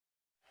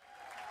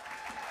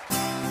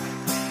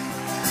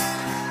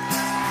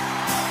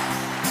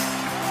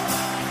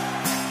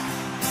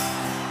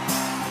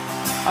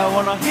I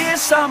wanna hear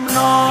some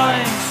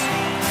noise.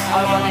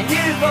 I wanna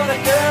hear it for the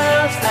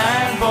girls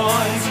and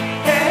boys.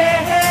 Hey,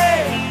 hey,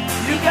 hey,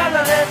 you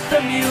gotta let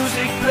the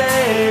music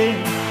play.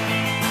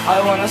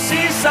 I wanna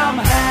see some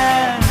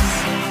hands.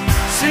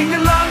 Sing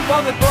along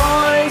for the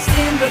boys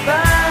in the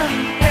band.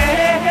 Hey,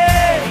 hey,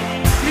 hey,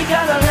 you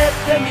gotta let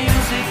the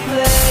music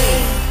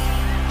play.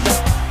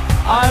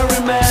 I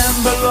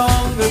remember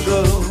long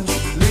ago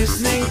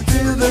listening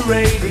to the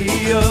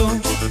radio,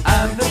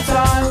 and the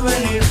time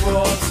when it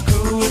was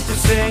cool to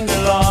sing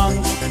along.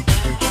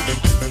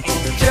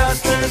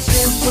 Just a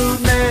simple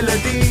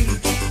melody,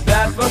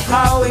 that was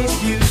how it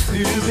used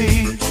to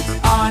be.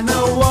 I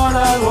know what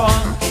I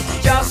want,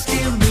 just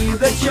give me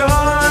the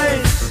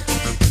choice.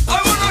 I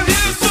wanna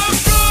hear some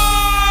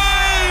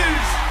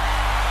noise.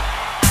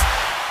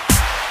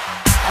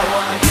 I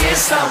wanna hear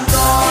some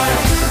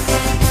noise.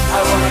 I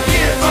wanna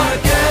hear it for the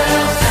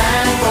girls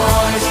and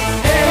boys.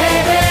 Hey,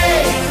 hey, hey,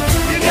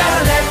 you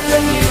gotta let the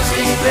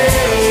music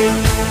play.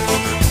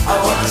 I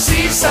wanna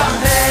see some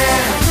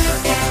hands.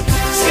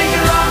 Sing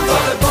along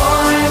for the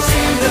boys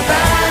in the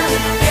band.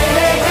 Hey,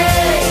 hey,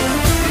 hey,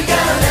 you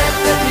gotta let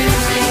the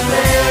music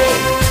play.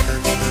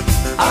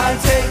 I'll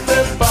take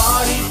the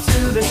party to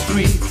the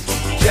street.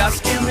 Just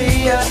give me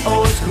an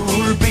old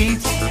school beat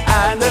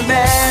and a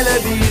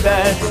melody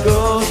that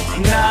goes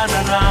na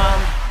na na.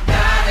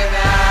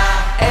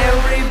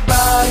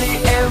 Everybody,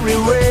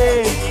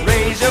 everywhere,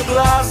 raise your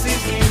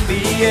glasses in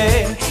the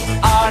air.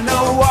 I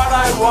know what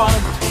I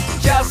want,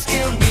 just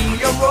give me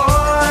your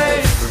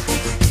voice.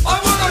 I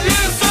wanna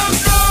hear some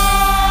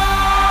noise.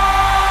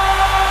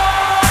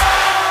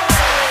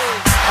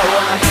 I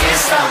wanna hear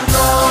some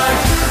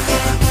noise.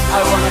 I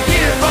wanna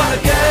hear it for the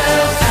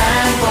girls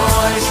and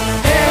boys.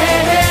 Hey,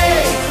 hey,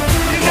 hey,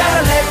 you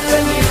gotta let the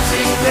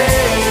music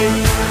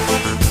play.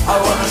 I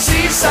wanna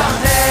see some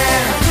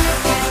hands.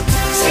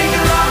 Sing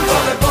along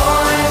for the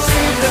boys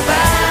in the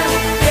band.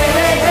 Hey,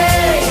 hey,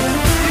 hey,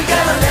 you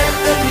gotta let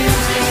the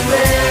music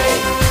play.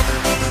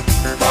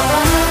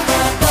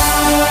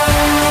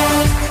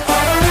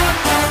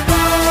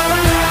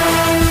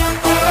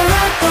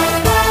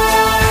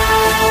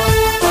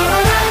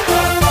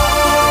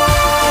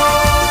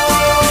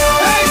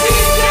 Hey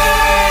DJ,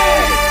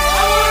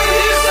 I wanna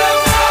hear some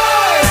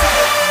noise.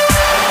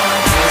 I wanna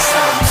hear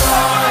some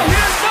noise.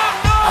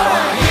 I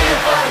wanna hear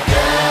for the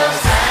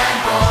girls and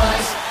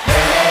boys.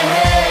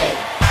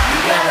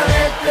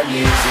 The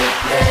music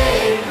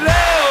play.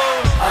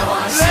 I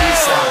wanna see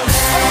some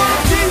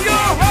hands. Sing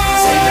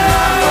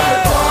along for the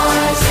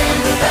boys in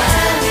the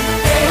band.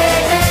 Hey,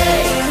 hey,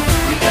 hey,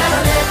 you gotta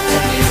let the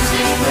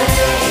music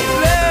play.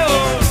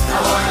 I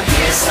wanna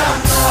hear some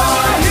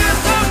noise.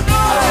 I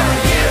wanna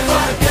hear it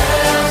for the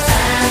girls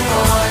and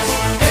boys.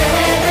 Hey,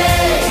 hey,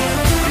 hey,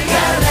 you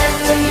gotta let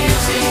the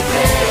music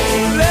play.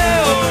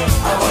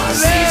 I wanna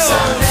see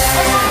some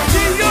hands.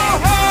 Sing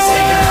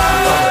along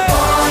for the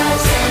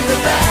boys in the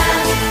band.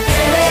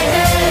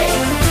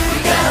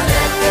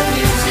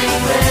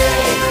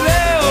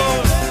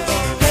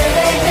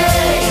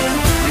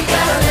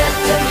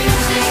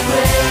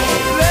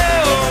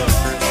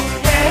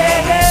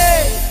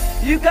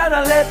 You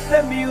gotta let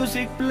the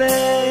music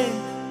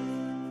play.